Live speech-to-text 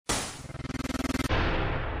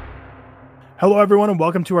Hello, everyone, and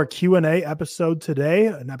welcome to our Q&A episode today,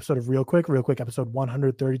 an episode of ReelQuick episode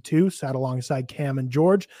 132, sat alongside Cam and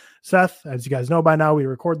George. Seth, as you guys know by now, we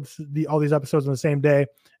record all these episodes on the same day,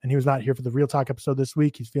 and he was not here for the Real Talk episode this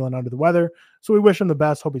week. He's feeling under the weather, so we wish him the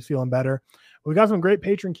best. Hope he's feeling better. We got some great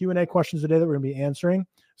patron Q&A questions today that we're going to be answering.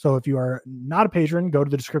 So if you are not a patron, go to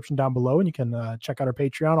the description down below, and you can check out our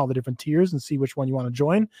Patreon, all the different tiers, and see which one you want to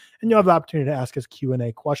join, and you'll have the opportunity to ask us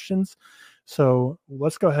Q&A questions. So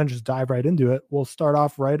let's go ahead and just dive right into it. We'll start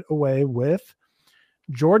off right away with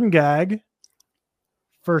Jordan Gag.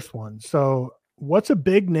 First one. So what's a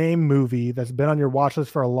big name movie that's been on your watch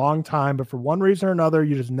list for a long time, but for one reason or another,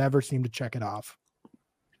 you just never seem to check it off?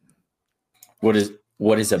 What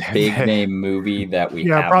is a big name movie that we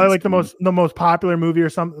probably like seen? the most popular movie or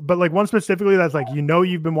something, but like one specifically that's like,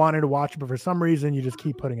 you've been wanting to watch it, but for some reason you just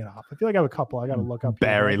keep putting it off. I feel like I have a couple I got to look up.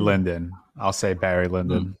 Barry Lyndon. I'll say Barry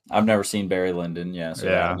Lyndon. I've never seen Barry Lyndon. Yeah. So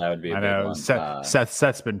that would be a big one.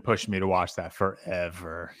 Seth's been pushing me to watch that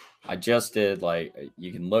forever. I just did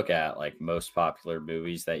you can look at like most popular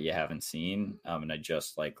movies that you haven't seen. And I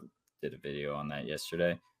just did a video on that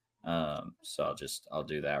yesterday. So I'll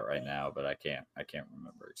do that right now, but I can't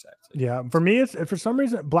remember exactly. Yeah, for me, it's for some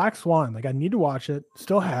reason Black Swan. Like I need to watch it,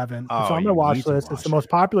 still haven't. It's on my watch list. It's the most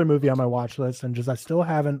popular movie on my watch list, and I still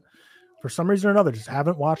haven't, for some reason or another, just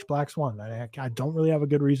haven't watched Black Swan. I don't really have a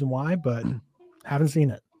good reason why, but haven't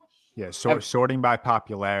seen it. Yeah, sorting by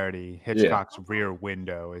popularity, Hitchcock's Rear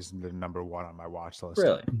Window is the number one on my watch list.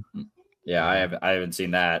 Really? Yeah, I haven't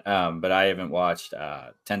seen that. But I haven't watched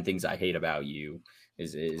 10 Things I Hate About You.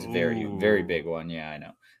 Is very, very big one. Yeah, I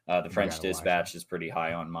know. The French Dispatch is pretty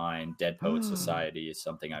high on mine. Dead Poet Society is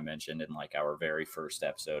something I mentioned in our very first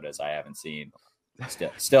episode, as I haven't seen.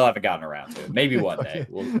 Still haven't gotten around to it. Maybe one day.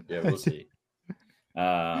 We'll see.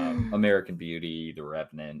 American Beauty, The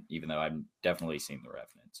Revenant, even though I've definitely seen The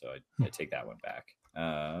Revenant, so I take that one back.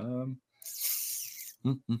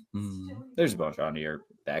 There's a bunch on here.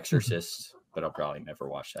 The Exorcist, but I'll probably never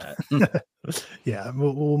watch that. Yeah,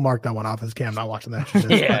 we'll mark that one off as Cam not watching that.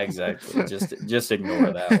 Yeah, exactly. Just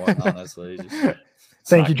ignore that one, honestly.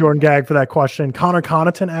 Thank you, Jordan Gag, for that question. Connor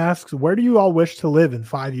Connaughton asks, where do you all wish to live in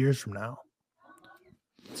 5 years from now?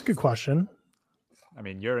 It's a good question. I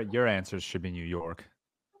mean, your answers should be New York.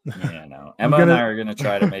 Yeah, no. Emma and I are going to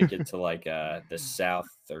try to make it to the South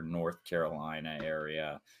or North Carolina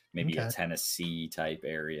area, maybe a Tennessee type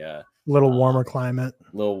area. A little warmer climate.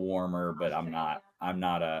 A little warmer, but I'm not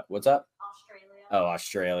a, what's up? Australia. Oh,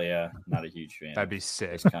 Australia. Not a huge fan. That'd be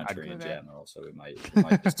sick. This country in general, so we might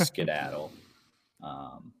just skedaddle.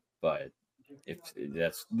 But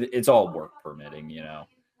it's all work permitting,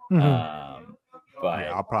 Mm-hmm. But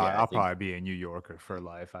yeah, I'll probably be a New Yorker for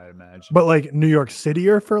life, I imagine. But like New York City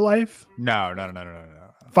or for life? No.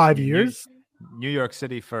 5 years? New York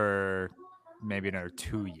City for maybe another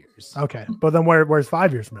 2 years. Okay, but then where's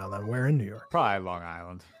 5 years from now? Then where in New York? Probably Long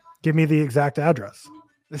Island. Give me the exact address.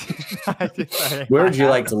 Where would you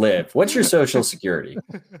like to live? What's your social security?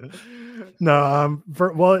 No,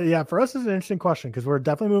 for us it's an interesting question because we're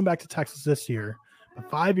definitely moving back to Texas this year. But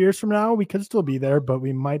 5 years from now, we could still be there, but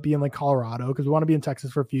we might be in Colorado because we want to be in Texas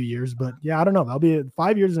for a few years. But yeah, I don't know. That'll be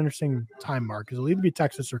 5 years is an interesting time mark because it'll either be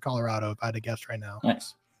Texas or Colorado if I had to guess right now.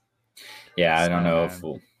 Nice. Yeah, I don't know if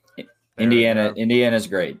Indiana's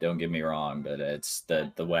great. Don't get me wrong, but it's the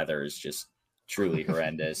weather is just truly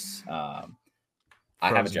horrendous. I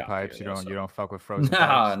have a job. Pipes. Here, you don't fuck with frozen. No,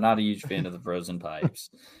 pipes. Not a huge fan of the frozen pipes.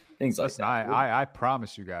 Things like Listen, that. I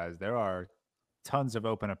promise you guys, there are tons of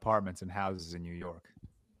open apartments and houses in New York.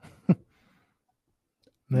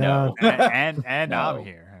 No. and No.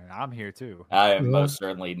 I'm here too. I am most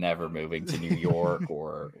certainly never moving to New York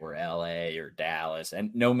or LA or Dallas, and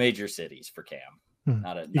no major cities for Cam.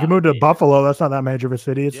 You can move to Buffalo. That's not that major of a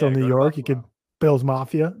city. It's still New York. You could Bills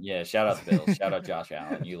Mafia. Yeah, shout out to Bills. Shout out Josh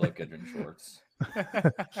Allen. You look good in shorts.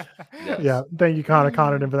 Yes. Yeah, thank you, Connor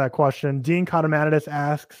Connaughton, for that question. Dean Cotamanitis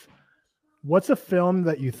asks, what's a film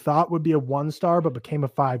that you thought would be a 1-star but became a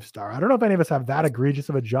 5-star? I don't know if any of us have that egregious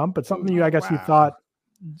of a jump, but something you thought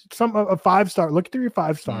a 5-star. Look through your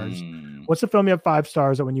 5 stars. What's a film you have 5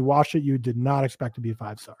 stars that when you watched it you did not expect to be a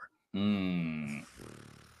 5-star?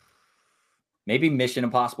 Maybe Mission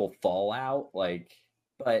Impossible Fallout,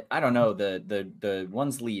 but I don't know. The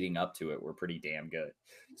ones leading up to it were pretty damn good.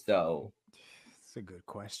 So it's a good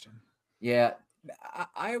question. Yeah,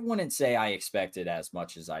 I wouldn't say I expected as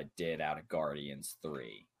much as I did out of Guardians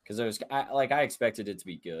 3 because I expected it to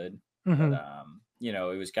be good, but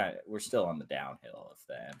it was we're still on the downhill of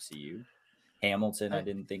the MCU. Hamilton, I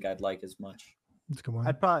didn't think I'd like as much. That's a good one.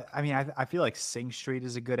 I feel like Sing Street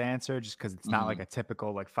is a good answer just because it's not like a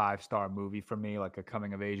typical like 5-star movie for me, like a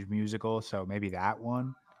coming of age musical. So maybe that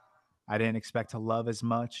one I didn't expect to love as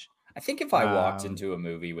much. I think if I walked into a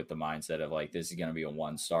movie with the mindset of like, this is going to be a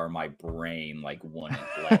 1-star, my brain like wouldn't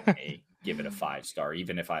let me give it a 5-star,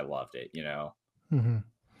 even if I loved it, you know? Mm-hmm.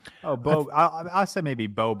 Oh, I'll say maybe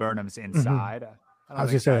Bo Burnham's Inside. I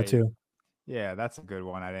was going to say that too. Yeah, that's a good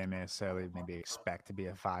one. I didn't necessarily maybe expect to be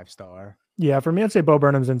a 5-star. Yeah, for me, I'd say Bo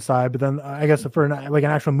Burnham's Inside, but then I guess for an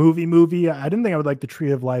actual movie, I didn't think I would like The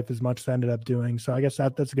Tree of Life as much as I ended up doing. So I guess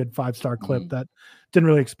that's a good 5-star clip that didn't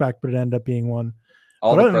really expect, but it ended up being one.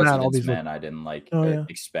 All the President's Men I didn't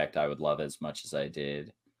expect I would love as much as I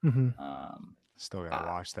did. Still gotta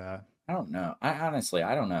watch that. I don't know. I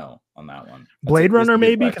don't know on that one. Blade Runner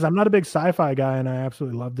maybe, because I'm not a big sci-fi guy and I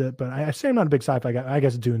absolutely loved it. But I say I'm not a big sci-fi guy. I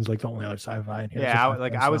guess Dune's like the only other sci-fi. Yeah,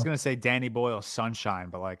 I was gonna say Danny Boyle's Sunshine,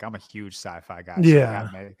 but like I'm a huge sci-fi guy. Yeah,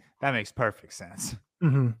 so that makes perfect sense.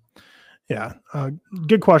 Yeah,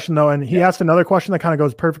 good question though, and he asked another question that kind of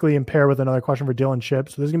goes perfectly in pair with another question for Dylan Chip.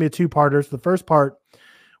 So this is gonna be a two-parter. So the first part: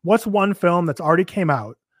 what's one film that's already came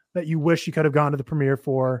out that you wish you could have gone to the premiere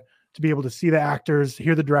for, to be able to see the actors,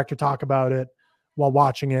 hear the director talk about it while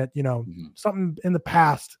watching it? You know, something in the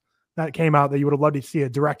past that came out that you would have loved to see a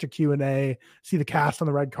director Q&A, see the cast on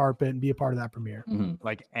the red carpet, and be a part of that premiere.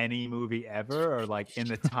 Like any movie ever, or like in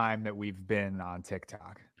the time that we've been on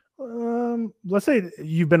TikTok. Let's say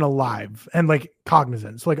you've been alive and like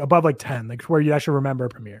cognizant, so like above like 10, like where you actually remember a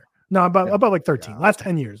premiere. No, above like 13. Last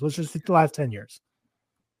 10 years. Let's just the last 10 years.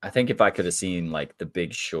 I think if I could have seen like The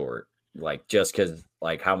Big Short, like just because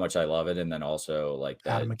like how much I love it, and then also like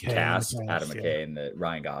the cast, Adam McKay and the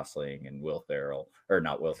Ryan Gosling and Will Ferrell, or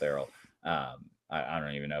not Will Ferrell. I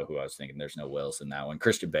don't even know who I was thinking. There's no Wills in that one.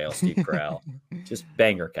 Christian Bale, Steve Carell, just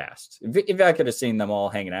banger cast. If I could have seen them all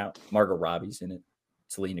hanging out, Margot Robbie's in it.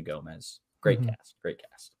 Selena Gomez, great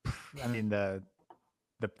cast. I mean, the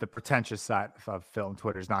pretentious side of film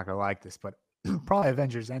Twitter is not going to like this, but probably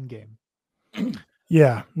Avengers Endgame.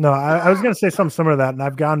 Yeah, no, I was going to say something similar to that, and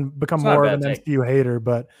I've become more of an MCU hater.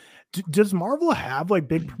 But does Marvel have like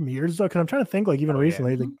big premieres though? Because I'm trying to think, like even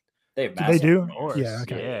recently, like, they do. Yeah,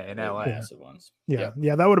 okay. Yeah, in LA, massive ones. Yeah,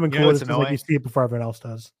 that would have been cool. Just like you see it before everyone else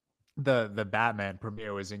does. The Batman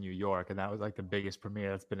premiere was in New York, and that was like the biggest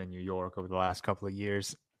premiere that's been in New York over the last couple of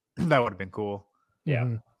years. That would have been cool.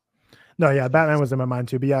 Yeah. No, yeah, Batman was in my mind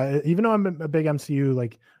too. But yeah, even though I'm a big MCU,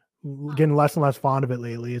 like getting less and less fond of it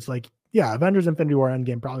lately, it's like, yeah, Avengers Infinity War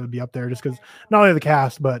Endgame probably would be up there just because not only the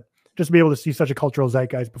cast, but just to be able to see such a cultural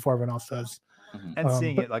zeitgeist before everyone else does. And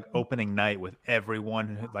seeing it like opening night with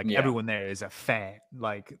everyone, everyone there is a fan.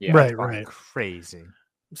 Like, right. Crazy.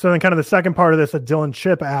 So then kind of the second part of this that Dylan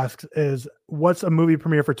Chip asks is, what's a movie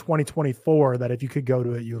premiere for 2024 that if you could go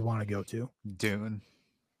to it, you would want to go to? Dune.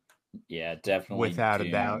 Yeah, definitely. Without a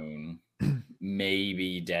doubt.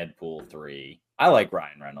 Maybe Deadpool 3. I like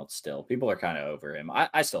Ryan Reynolds still. People are kind of over him.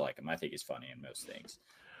 I still like him. I think he's funny in most things.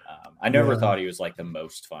 I never thought he was like the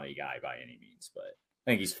most funny guy by any means, but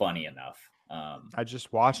I think he's funny enough. I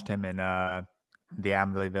just watched him in the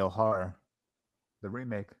Amityville Horror, the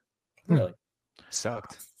remake. Really?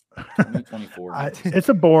 Sucked. 2024. It's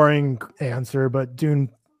a boring answer, but Dune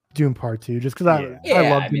Part 2, just because I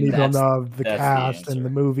love Denis Villeneuve, the cast, and the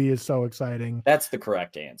movie is so exciting. That's the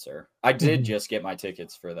correct answer. I did just get my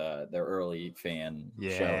tickets for the early fan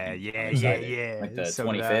show. Yeah. Like the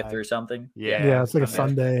 25th or something. Yeah, it's like a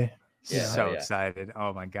Sunday. Yeah, so excited.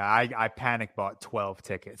 Oh my god. I panic bought 12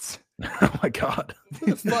 tickets. Oh my god.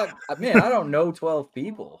 Fuck, man, I don't know 12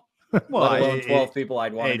 people. Well, let alone 12 people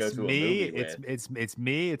I'd want to go to a movie with. It's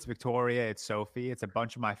me, it's Victoria, it's Sophie, it's a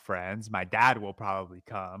bunch of my friends. My dad will probably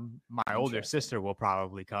come. My older sister will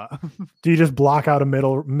probably come. Do you just block out a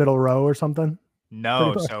middle row or something?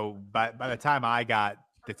 No. So by the time I got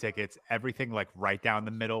the tickets, everything like right down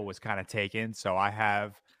the middle was kind of taken. So I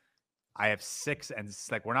have 6, and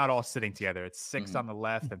it's like we're not all sitting together. It's 6 on the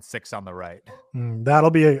left and 6 on the right.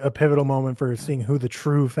 That'll be a pivotal moment for seeing who the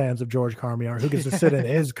true fans of George Carmi are. Who gets to sit in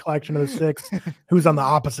his collection of the 6? Who's on the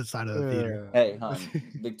opposite side of the theater? Hey, hon,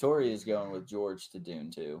 Victoria is going with George to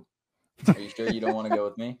Dune too. Are you sure you don't want to go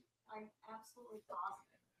with me? I'm absolutely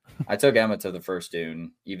positive. I took Emma to the first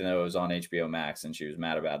Dune, even though it was on HBO Max, and she was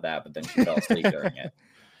mad about that. But then she fell asleep during it.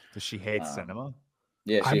 Does she hate cinema?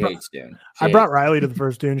 Yeah, she hates Dune. I brought Riley to the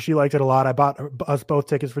first Dune. She liked it a lot. I bought us both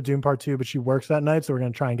tickets for Dune Part 2, but she works that night, so we're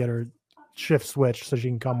gonna try and get her shift switched so she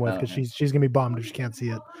can come with, because she's gonna be bummed if she can't see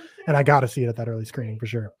it. And I got to see it at that early screening for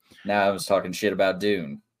sure. Now I was talking shit about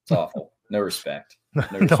Dune. It's awful. No respect. No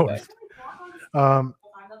respect.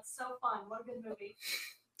 That's so fun. What a good movie.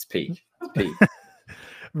 It's peak. It's peak.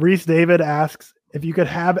 Reese David asks, if you could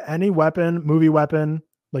have any weapon, movie weapon,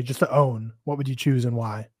 like just to own, what would you choose and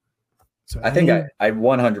why? So I think I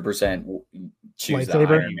 100% choose the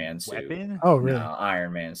Lightsaber? Iron Man suit. Weapon? Oh, really? No,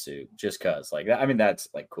 Iron Man suit, just because. Like, I mean, that's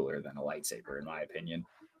like cooler than a lightsaber in my opinion.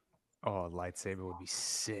 Oh, a lightsaber would be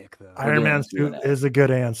sick though. Iron Man suit is a good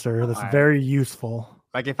answer. That's very useful.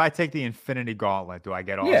 Like if I take the Infinity Gauntlet, do I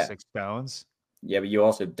get all 6 stones? Yeah, but you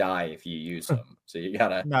also die if you use them. So you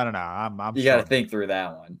gotta No. I'm you gotta think through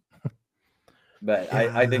that one. But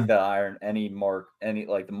Yeah. I think the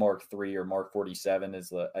the Mark 3 or Mark 47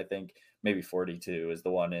 is I think maybe 42 is the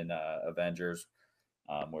one in Avengers,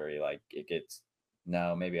 where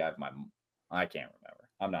maybe I can't remember.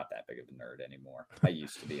 I'm not that big of a nerd anymore. I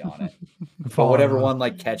used to be on it. But whatever one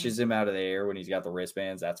like catches him out of the air when he's got the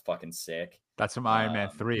wristbands, that's fucking sick. That's from Iron Man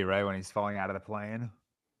 3, right? When he's falling out of the plane.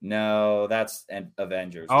 No, that's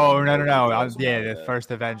Avengers. Oh, no. The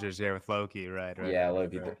first Avengers, with Loki, right. Yeah, right,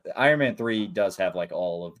 Loki. right. Iron Man 3 does have like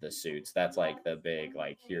all of the suits. That's like the big,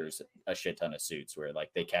 like, here's a shit ton of suits where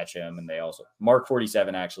like they catch him, and they also Mark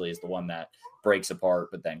 47 actually is the one that breaks apart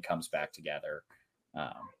but then comes back together.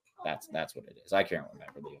 That's what it is. I can't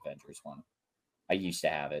remember the Avengers one. I used to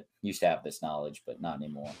have it. Used to have this knowledge, but not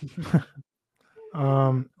anymore.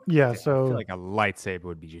 Yeah, I so feel like a lightsaber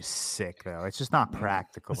would be just sick though. It's just not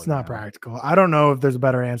practical. it's not practical. I don't know if there's a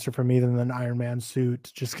better answer for me than an Iron Man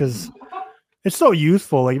suit, just because it's so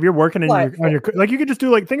useful. Like if you're working on your like, you could just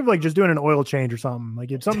do like, think of like just doing an oil change or something.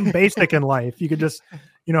 Like it's something basic in life. You could just,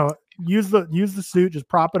 use the suit, just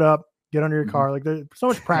prop it up, get under your car. Like there's so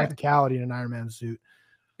much practicality in an Iron Man suit.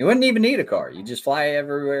 You wouldn't even need a car. You just fly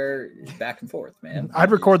everywhere, back and forth, man. I'd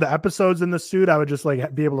record the episodes in the suit. I would just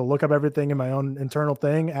like be able to look up everything in my own internal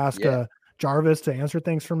thing. Ask Jarvis to answer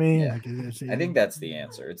things for me. Yeah. Like, I think that's the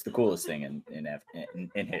answer. It's the coolest thing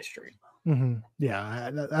in history. Mm-hmm. Yeah,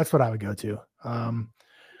 that's what I would go to.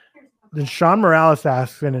 Then Sean Morales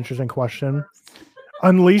asks an interesting question.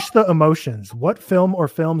 Unleash the emotions. What film or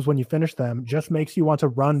films, when you finish them, just makes you want to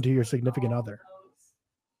run to your significant other?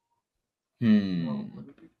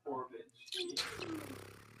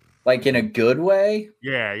 Like in a good way?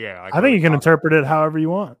 Yeah. I think you can interpret it however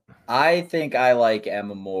you want. I think I like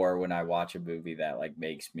Emma more when I watch a movie that like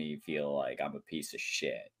makes me feel like I'm a piece of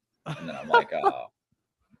shit. And then I'm like, oh.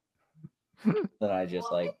 Then I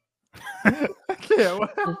just like love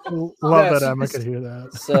that Emma could hear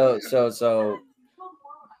that. So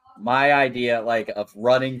my idea like of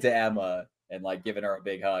running to Emma and like giving her a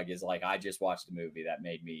big hug is like, I just watched a movie that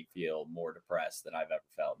made me feel more depressed than I've ever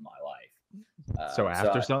felt in my life.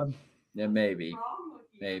 Son? Yeah, maybe.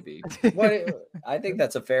 I think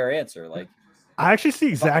that's a fair answer. Like, I actually see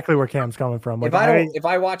exactly where Cam's coming from. Like, if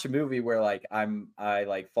I watch a movie where like I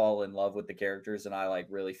like fall in love with the characters and I like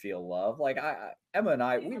really feel love, like Emma and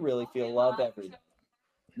I, we really feel love every day.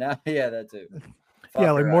 Now, yeah, that too.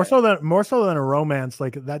 Yeah, like more so than a romance.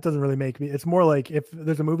 Like that doesn't really make me. It's more like if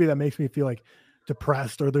there's a movie that makes me feel like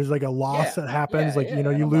depressed, or there's like a loss that happens,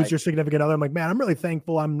 you lose your significant other. I'm like, man, I'm really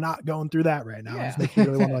thankful I'm not going through that right now. It just makes me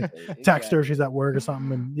really want to like text her. She's at work or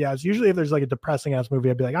something. And yeah, it's usually if there's like a depressing ass movie,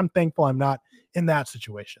 I'd be like, I'm thankful I'm not in that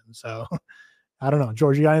situation. So I don't know.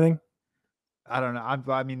 George, you got anything? I don't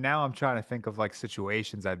know. I mean, now I'm trying to think of like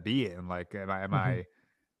situations I'd be in. Like, am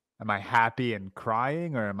I happy and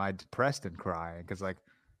crying, or am I depressed and crying? Because like,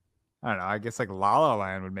 I don't know. I guess like La La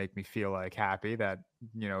Land would make me feel like happy that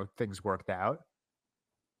things worked out.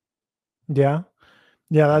 Yeah.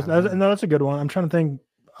 That's a good one. I'm trying to think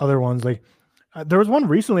other ones. Like there was one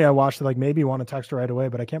recently I watched that like maybe want to text her right away,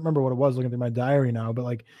 but I can't remember what it was looking through my diary now. But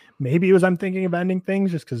like maybe it was I'm thinking of ending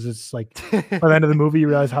things, just because it's like by the end of the movie you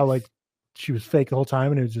realize how like she was fake the whole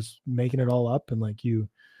time and it was just making it all up, and like you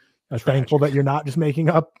are thankful that you're not just making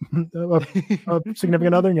up a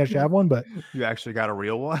significant other and you actually have one, but you actually got a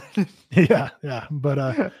real one. yeah.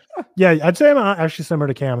 But yeah, I'd say I'm actually similar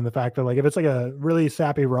to Cam in the fact that like if it's like a really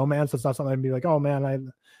sappy romance, that's not something I'd be like, oh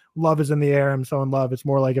man, love is in the air, I'm so in love. It's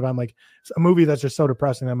more like if I'm like a movie that's just so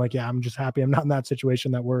depressing, I'm like, yeah, I'm just happy I'm not in that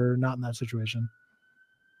situation, that we're not in that situation.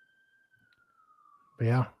 But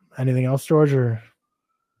yeah, anything else, George, or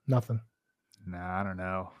nothing? Nah, I don't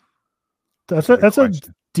know. That's a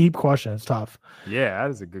deep question. It's tough. Yeah,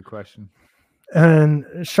 that is a good question. And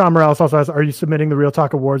Sean Morales also asks, are you submitting the Real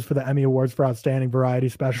Talk Awards for the Emmy Awards for Outstanding Variety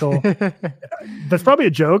Special? That's probably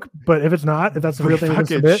a joke, but if it's not, if that's the real thing, let's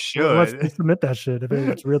submit that shit if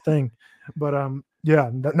it's a real thing. But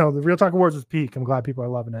the Real Talk Awards is peak. I'm glad people are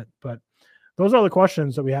loving it. But those are all the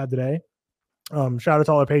questions that we had today. Shout out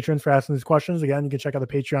to all our patrons for asking these questions. Again, you can check out the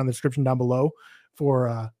Patreon in the description down below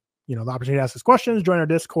for the opportunity to ask us questions, join our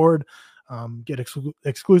Discord. get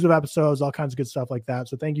exclusive episodes, all kinds of good stuff like that.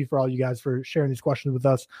 So thank you for all you guys for sharing these questions with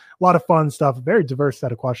us. A lot of fun stuff, very diverse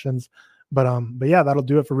set of questions. But yeah, that'll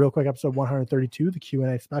do it for Real Quick episode 132, the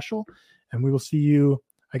Q&A special. And we will see you.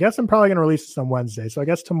 I guess I'm probably going to release this on Wednesday. So I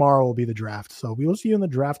guess tomorrow will be the draft. So we will see you in the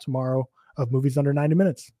draft tomorrow of Movies Under 90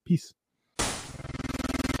 Minutes. Peace.